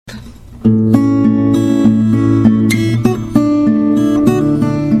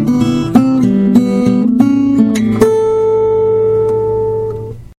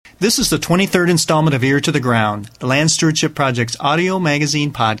This is the 23rd installment of Ear to the Ground, the Land Stewardship Project's audio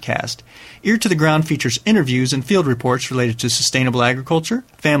magazine podcast. Ear to the Ground features interviews and field reports related to sustainable agriculture,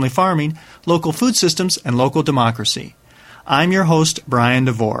 family farming, local food systems, and local democracy. I'm your host, Brian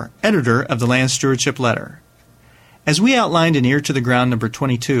DeVore, editor of the Land Stewardship Letter. As we outlined in Ear to the Ground number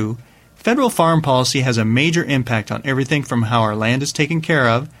 22, federal farm policy has a major impact on everything from how our land is taken care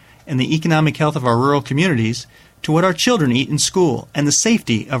of and the economic health of our rural communities to what our children eat in school and the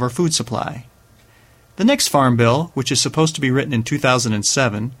safety of our food supply. The next Farm Bill, which is supposed to be written in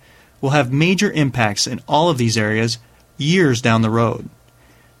 2007, will have major impacts in all of these areas years down the road.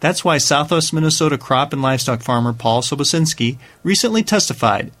 That's why Southwest Minnesota crop and livestock farmer Paul Sobocinski recently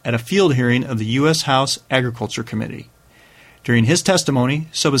testified at a field hearing of the U.S. House Agriculture Committee. During his testimony,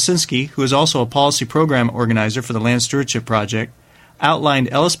 Sobocinski, who is also a policy program organizer for the Land Stewardship Project, outlined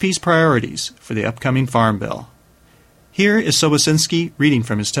LSP's priorities for the upcoming Farm Bill. Here is Sobocinski reading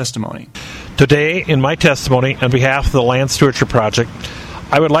from his testimony. Today, in my testimony on behalf of the Land Stewardship Project,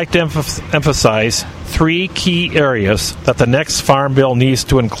 I would like to emphasize three key areas that the next Farm Bill needs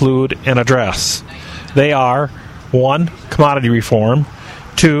to include and address. They are 1. Commodity reform,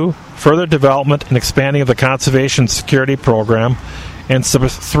 2. Further development and expanding of the Conservation Security Program, and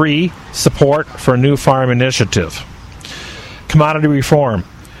 3. Support for a new farm initiative. Commodity reform.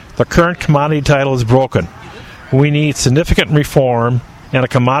 The current commodity title is broken. We need significant reform and a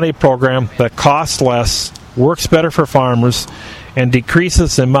commodity program that costs less, works better for farmers, and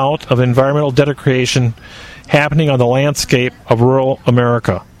decreases the amount of environmental degradation happening on the landscape of rural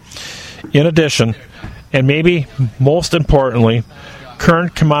America. In addition, and maybe most importantly,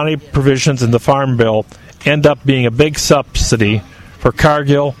 current commodity provisions in the Farm Bill end up being a big subsidy for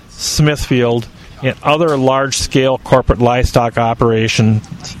Cargill, Smithfield, and other large-scale corporate livestock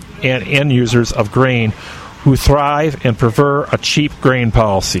operations and end users of grain who thrive and prefer a cheap grain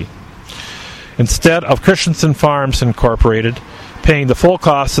policy. Instead of Christensen Farms Incorporated paying the full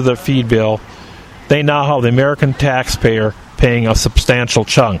cost of the feed bill, they now have the American taxpayer paying a substantial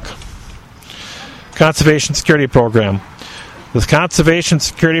chunk. Conservation Security Program. The Conservation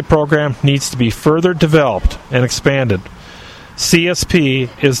Security Program needs to be further developed and expanded.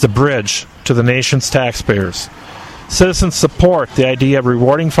 CSP is the bridge to the nation's taxpayers. Citizens support the idea of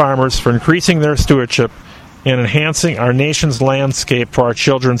rewarding farmers for increasing their stewardship and enhancing our nation's landscape for our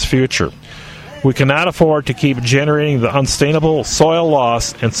children's future. We cannot afford to keep generating the unsustainable soil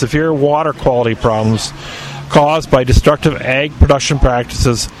loss and severe water quality problems caused by destructive ag production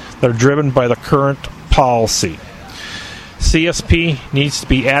practices that are driven by the current policy. CSP needs to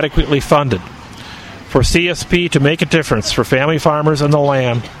be adequately funded. For CSP to make a difference for family farmers and the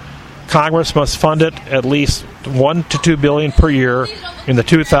land, Congress must fund it at least $1 to $2 billion per year in the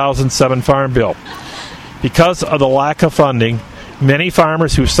 2007 Farm Bill. Because of the lack of funding, many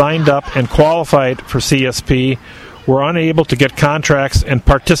farmers who signed up and qualified for CSP were unable to get contracts and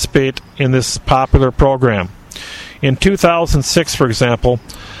participate in this popular program. In 2006, for example,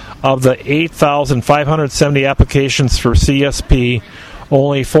 of the 8,570 applications for CSP,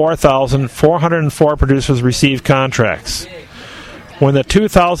 only 4,404 producers received contracts. When the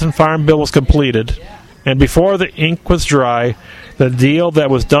 2000 Farm Bill was completed, and before the ink was dry, the deal that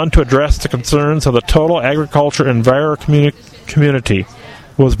was done to address the concerns of the total agriculture and environmental community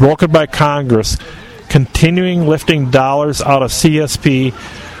was broken by Congress, continuing lifting dollars out of CSP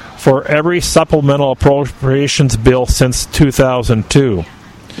for every supplemental appropriations bill since 2002.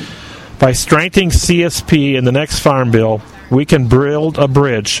 By strengthening CSP in the next Farm Bill, we can build a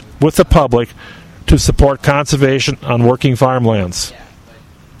bridge with the public to support conservation on working farmlands.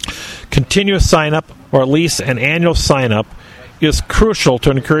 Continuous sign-up, or at least an annual sign-up, is crucial to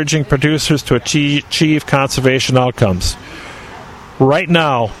encouraging producers to achieve conservation outcomes. Right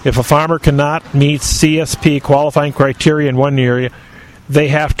now, if a farmer cannot meet CSP qualifying criteria in one area, they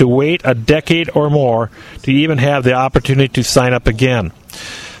have to wait a decade or more to even have the opportunity to sign up again.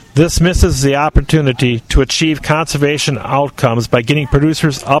 This misses the opportunity to achieve conservation outcomes by getting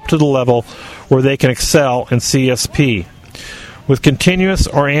producers up to the level where they can excel in CSP. With continuous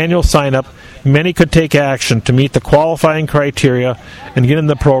or annual sign-up, many could take action to meet the qualifying criteria and get in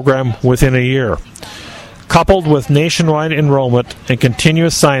the program within a year. Coupled with nationwide enrollment and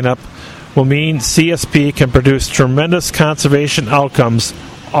continuous sign-up will mean CSP can produce tremendous conservation outcomes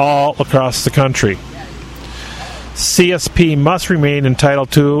all across the country. CSP must remain in Title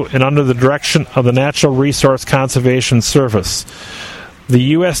II and under the direction of the Natural Resource Conservation Service,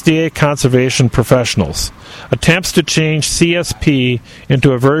 the USDA conservation professionals. Attempts to change CSP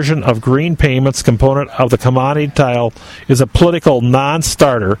into a version of green payments component of the commodity title is a political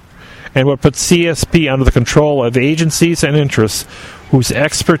non-starter and would put CSP under the control of agencies and interests whose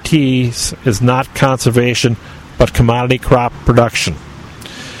expertise is not conservation but commodity crop production.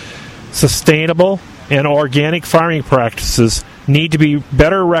 Sustainable and organic farming practices need to be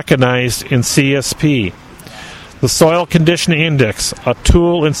better recognized in CSP. The Soil Condition Index, a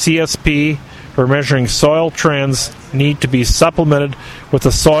tool in CSP for measuring soil trends, need to be supplemented with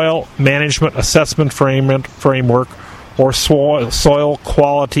the Soil Management Assessment Framework or Soil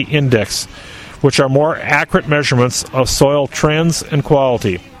Quality Index, which are more accurate measurements of soil trends and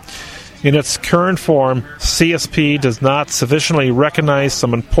quality. In its current form, CSP does not sufficiently recognize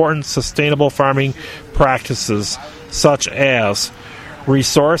some important sustainable farming practices, such as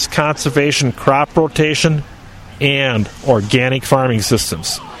resource conservation, crop rotation, and organic farming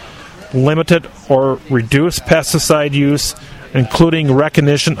systems, limited or reduced pesticide use, including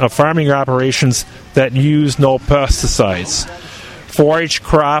recognition of farming operations that use no pesticides, forage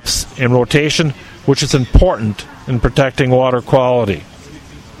crops and rotation, which is important in protecting water quality.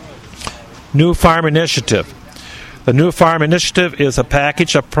 New Farm Initiative. The New Farm Initiative is a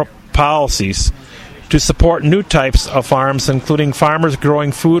package of policies to support new types of farms, including farmers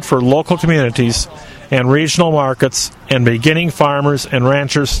growing food for local communities and regional markets, and beginning farmers and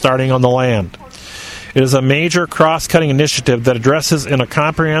ranchers starting on the land. It is a major cross-cutting initiative that addresses in a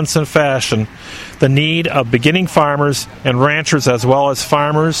comprehensive fashion the need of beginning farmers and ranchers, as well as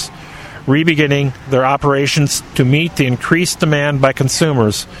farmers re-beginning their operations to meet the increased demand by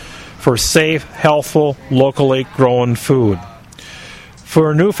consumers for safe, healthful, locally grown food.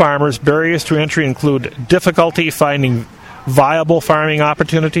 For new farmers, barriers to entry include difficulty finding viable farming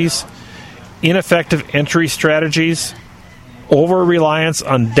opportunities, ineffective entry strategies, over-reliance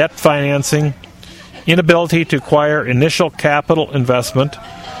on debt financing, inability to acquire initial capital investment,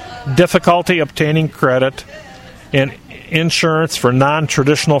 difficulty obtaining credit, and insurance for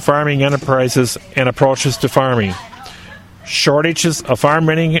non-traditional farming enterprises and approaches to farming, shortages of farm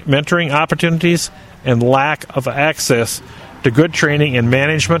mentoring opportunities, and lack of access to good training in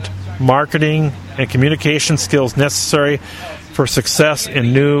management, marketing, and communication skills necessary for success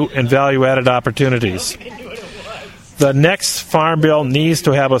in new and value-added opportunities. The next Farm Bill needs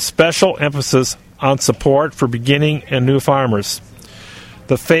to have a special emphasis on support for beginning and new farmers.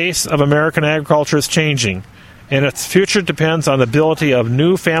 The face of American agriculture is changing, and its future depends on the ability of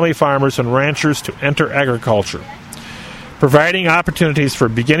new family farmers and ranchers to enter agriculture. Providing opportunities for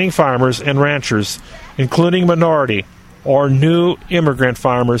beginning farmers and ranchers, including minority or new immigrant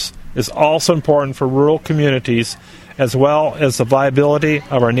farmers, is also important for rural communities, as well as the viability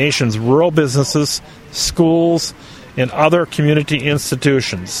of our nation's rural businesses, schools, and other community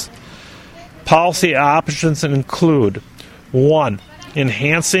institutions. Policy options include 1.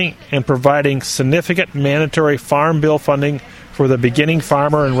 Enhancing and providing significant mandatory Farm Bill funding for the Beginning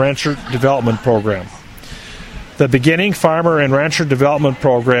Farmer and Rancher Development Program. The Beginning Farmer and Rancher Development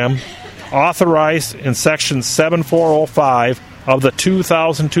Program, authorized in Section 7405 of the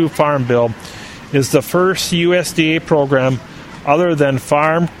 2002 Farm Bill, is the first USDA program other than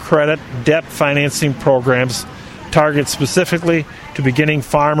farm credit debt financing programs targeted specifically to beginning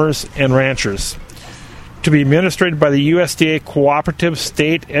farmers and ranchers. To be administered by the USDA Cooperative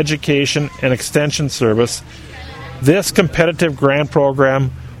State Education and Extension Service, this competitive grant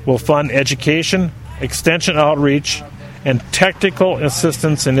program will fund education, extension outreach, and technical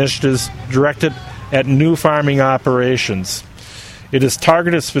assistance initiatives directed at new farming operations. It is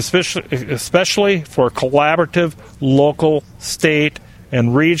targeted especially for collaborative, local, state,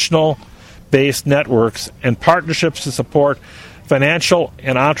 and regional-based networks and partnerships to support financial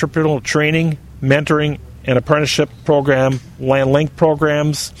and entrepreneurial training, mentoring, and apprenticeship program, land link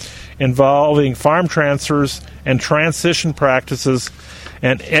programs involving farm transfers and transition practices,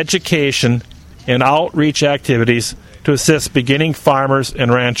 and education and outreach activities to assist beginning farmers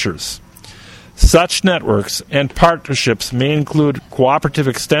and ranchers. Such networks and partnerships may include cooperative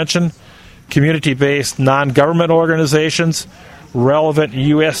extension, community-based non-government organizations, relevant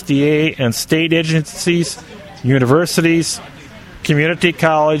USDA and state agencies, universities, community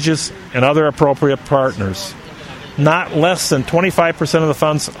colleges, and other appropriate partners. Not less than 25% of the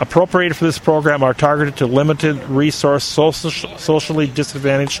funds appropriated for this program are targeted to limited resource, socially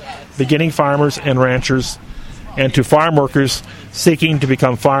disadvantaged beginning farmers and ranchers, and to farm workers seeking to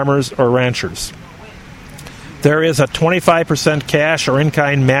become farmers or ranchers. There is a 25% cash or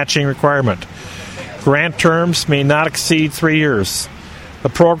in-kind matching requirement. Grant terms may not exceed 3 years. The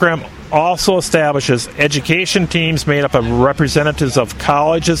program also establishes education teams made up of representatives of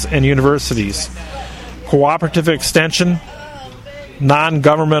colleges and universities, cooperative extension,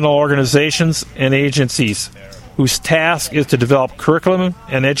 non-governmental organizations, and agencies whose task is to develop curriculum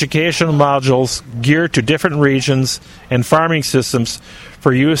and educational modules geared to different regions and farming systems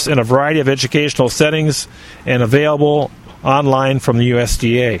for use in a variety of educational settings and available online from the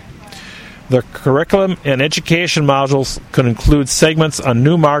USDA. The curriculum and education modules could include segments on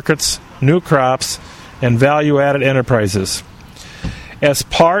new markets, new crops, and value-added enterprises. As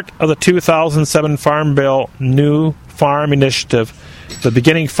part of the 2007 Farm Bill New Farm Initiative, the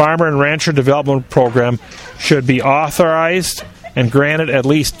Beginning Farmer and Rancher Development Program should be authorized and granted at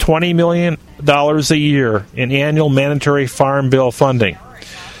least $20 million a year in annual mandatory Farm Bill funding.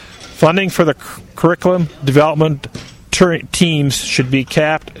 Funding for the curriculum development teams should be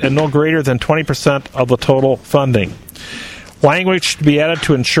capped at no greater than 20% of the total funding. Language should be added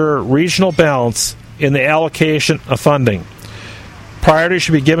to ensure regional balance in the allocation of funding. Priority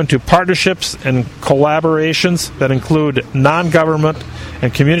should be given to partnerships and collaborations that include non-government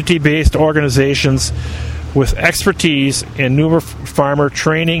and community-based organizations with expertise in new farmer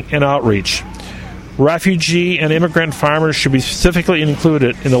training and outreach. Refugee and immigrant farmers should be specifically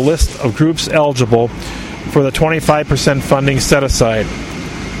included in the list of groups eligible for the 25% funding set aside.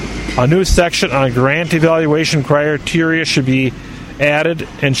 A new section on grant evaluation criteria should be added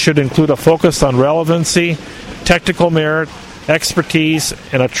and should include a focus on relevancy, technical merit, expertise,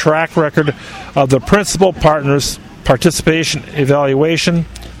 and a track record of the principal partners' participation evaluation,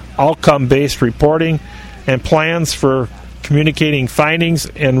 outcome-based reporting, and plans for communicating findings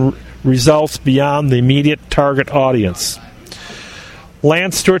and results beyond the immediate target audience.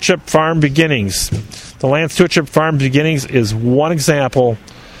 Land Stewardship Farm Beginnings. The Land Stewardship Farm Beginnings is one example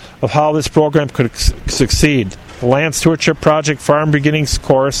of how this program could succeed. The Land Stewardship Project Farm Beginnings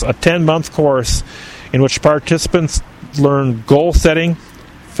course, a 10-month course in which participants learn goal setting,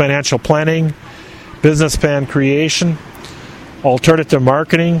 financial planning, business plan creation, alternative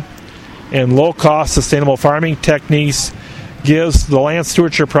marketing, and low-cost sustainable farming techniques, gives the Land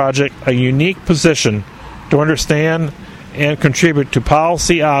Stewardship Project a unique position to understand and contribute to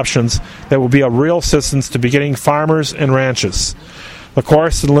policy options that will be of real assistance to beginning farmers and ranchers. The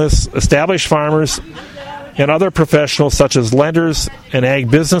course enlists established farmers and other professionals such as lenders and ag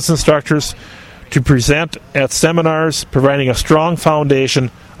business instructors to present at seminars, providing a strong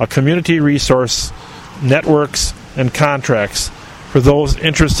foundation of community resource networks and contracts for those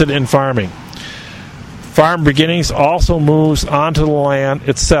interested in farming. Farm Beginnings also moves onto the land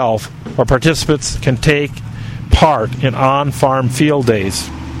itself, where participants can take part in on-farm field days.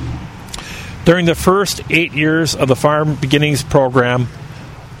 During the first 8 years of the Farm Beginnings program,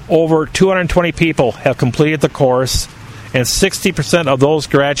 over 220 people have completed the course, and 60% of those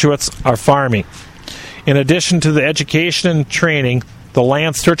graduates are farming. In addition to the education and training, the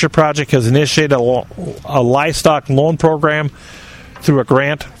Land Stewardship Project has initiated a livestock loan program through a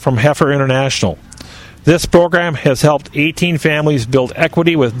grant from Heifer International. This program has helped 18 families build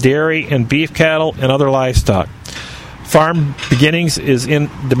equity with dairy and beef cattle and other livestock. Farm Beginnings is in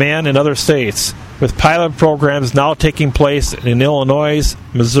demand in other states, with pilot programs now taking place in Illinois,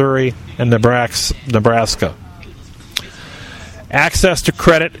 Missouri, and Nebraska. Access to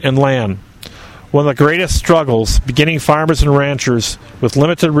credit and land. One of the greatest struggles beginning farmers and ranchers with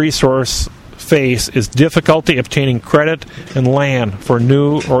limited resource face is difficulty obtaining credit and land for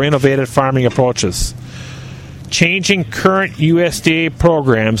new or innovative farming approaches. Changing current USDA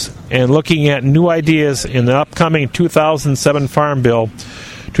programs and looking at new ideas in the upcoming 2007 Farm Bill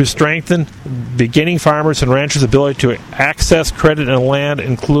to strengthen beginning farmers and ranchers' ability to access credit and land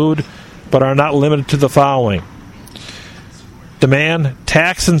include, but are not limited to, the following. Demand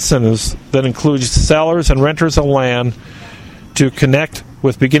tax incentives that include sellers and renters of land to connect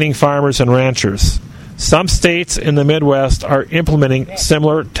with beginning farmers and ranchers. Some states in the Midwest are implementing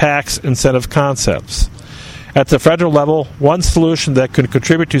similar tax incentive concepts. At the federal level, one solution that could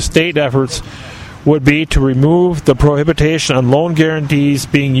contribute to state efforts would be to remove the prohibition on loan guarantees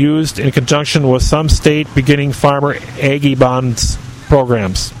being used in conjunction with some state beginning farmer Aggie bonds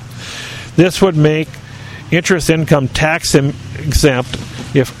programs. This would make interest income tax exempt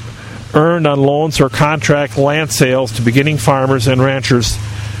if earned on loans or contract land sales to beginning farmers and ranchers,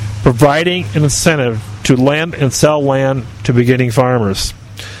 providing an incentive to lend and sell land to beginning farmers.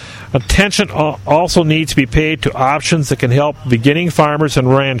 Attention also needs to be paid to options that can help beginning farmers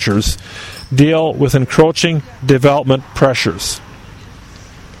and ranchers deal with encroaching development pressures.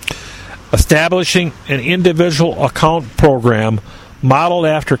 Establishing an individual account program modeled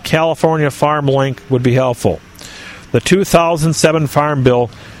after California Farm Link would be helpful. The 2007 Farm Bill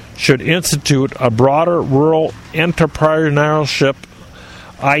should institute a broader rural entrepreneurship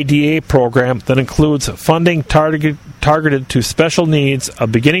IDA program that includes funding targeted to special needs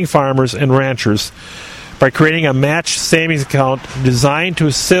of beginning farmers and ranchers, by creating a matched savings account designed to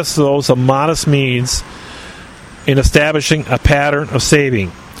assist those of modest means in establishing a pattern of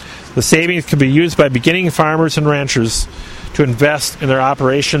saving. The savings can be used by beginning farmers and ranchers to invest in their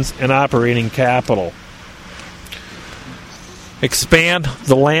operations and operating capital. Expand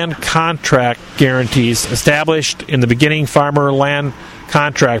the land contract guarantees established in the Beginning Farmer Land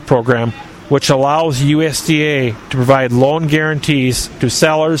Contract Program, which allows USDA to provide loan guarantees to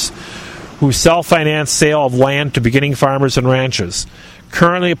sellers who self-finance sale of land to beginning farmers and ranchers.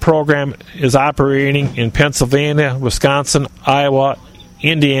 Currently, a program is operating in Pennsylvania, Wisconsin, Iowa,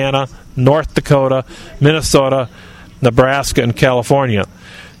 Indiana, North Dakota, Minnesota, Nebraska, and California.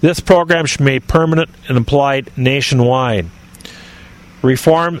 This program should be made permanent and applied nationwide.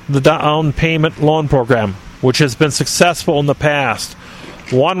 Reform the down payment loan program, which has been successful in the past.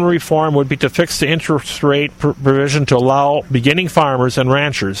 One reform would be to fix the interest rate provision to allow beginning farmers and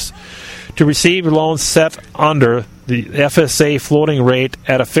ranchers to receive loans set under the FSA floating rate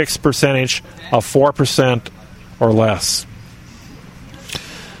at a fixed percentage of 4% or less.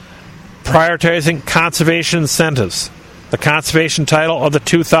 Prioritizing conservation incentives. The conservation title of the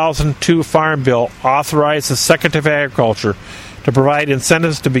 2002 Farm Bill authorized the Secretary of Agriculture to provide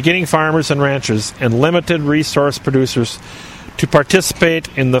incentives to beginning farmers and ranchers and limited resource producers to participate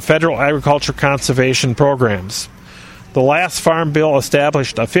in the federal agriculture conservation programs. The last Farm Bill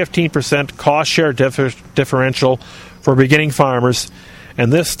established a 15% cost share differential for beginning farmers,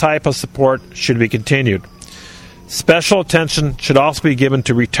 and this type of support should be continued. Special attention should also be given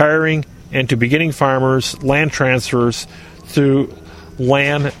to retiring and to beginning farmers' land transfers through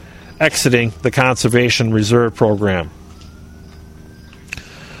land exiting the Conservation Reserve Program.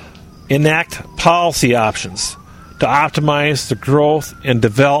 Enact policy options to optimize the growth and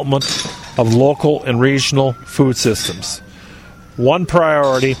development of local and regional food systems. One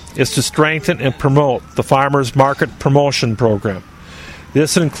priority is to strengthen and promote the Farmers Market Promotion Program.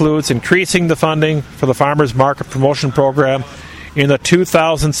 This includes increasing the funding for the Farmers Market Promotion Program in the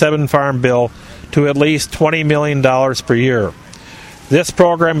 2007 Farm Bill to at least $20 million per year. This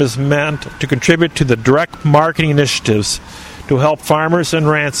program is meant to contribute to the direct marketing initiatives to help farmers and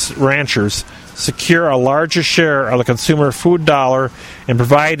ranchers secure a larger share of the consumer food dollar and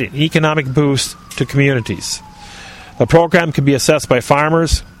provide an economic boost to communities. The program can be assessed by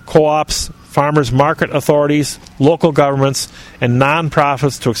farmers, co-ops, farmers market authorities, local governments, and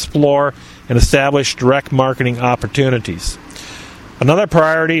nonprofits to explore and establish direct marketing opportunities. Another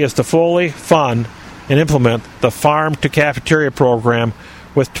priority is to fully fund and implement the Farm to Cafeteria program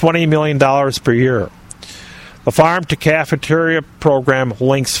with $20 million per year. The Farm to Cafeteria program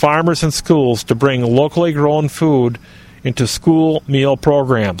links farmers and schools to bring locally grown food into school meal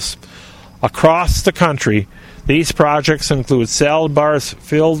programs. Across the country, these projects include salad bars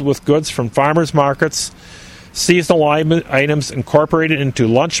filled with goods from farmers markets, seasonal items incorporated into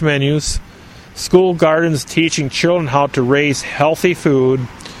lunch menus, school gardens teaching children how to raise healthy food,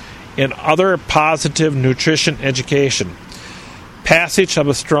 and other positive nutrition education. Passage of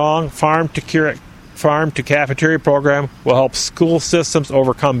a strong Farm to Cafeteria program will help school systems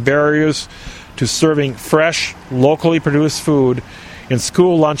overcome barriers to serving fresh, locally produced food in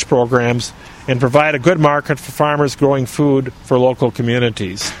school lunch programs and provide a good market for farmers growing food for local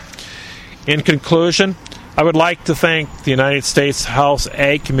communities. In conclusion, I would like to thank the United States House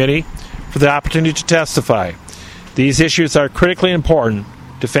Ag Committee for the opportunity to testify. These issues are critically important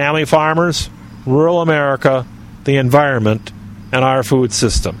to family farmers, rural America, the environment, and our food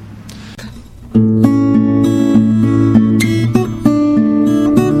system.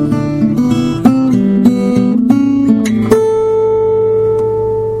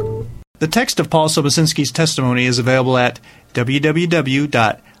 The text of Paul Sobocinski's testimony is available at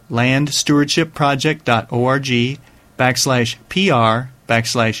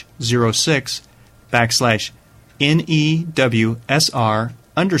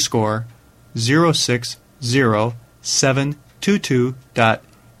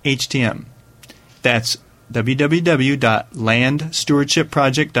That's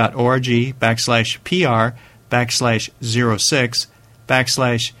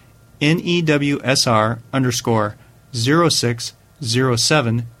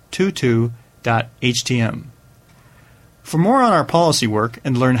For more on our policy work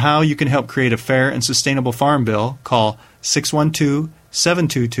and learn how you can help create a fair and sustainable farm bill, call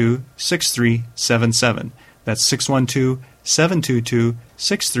 612-722-6377. That's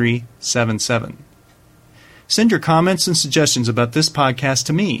 612-722-6377. Send your comments and suggestions about this podcast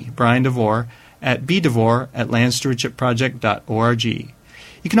to me, Brian DeVore, at bdevore@landstewardshipproject.org.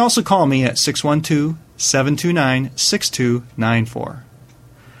 You can also call me at 612-729-6294.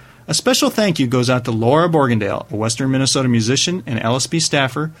 A special thank you goes out to Laura Borgendale, a Western Minnesota musician and LSP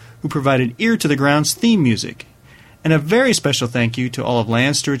staffer who provided Ear to the Ground's theme music. And a very special thank you to all of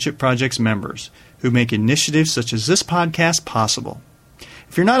Land Stewardship Project's members who make initiatives such as this podcast possible.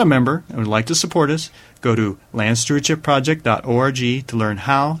 If you're not a member and would like to support us, go to landstewardshipproject.org to learn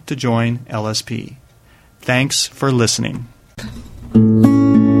how to join LSP. Thanks for listening.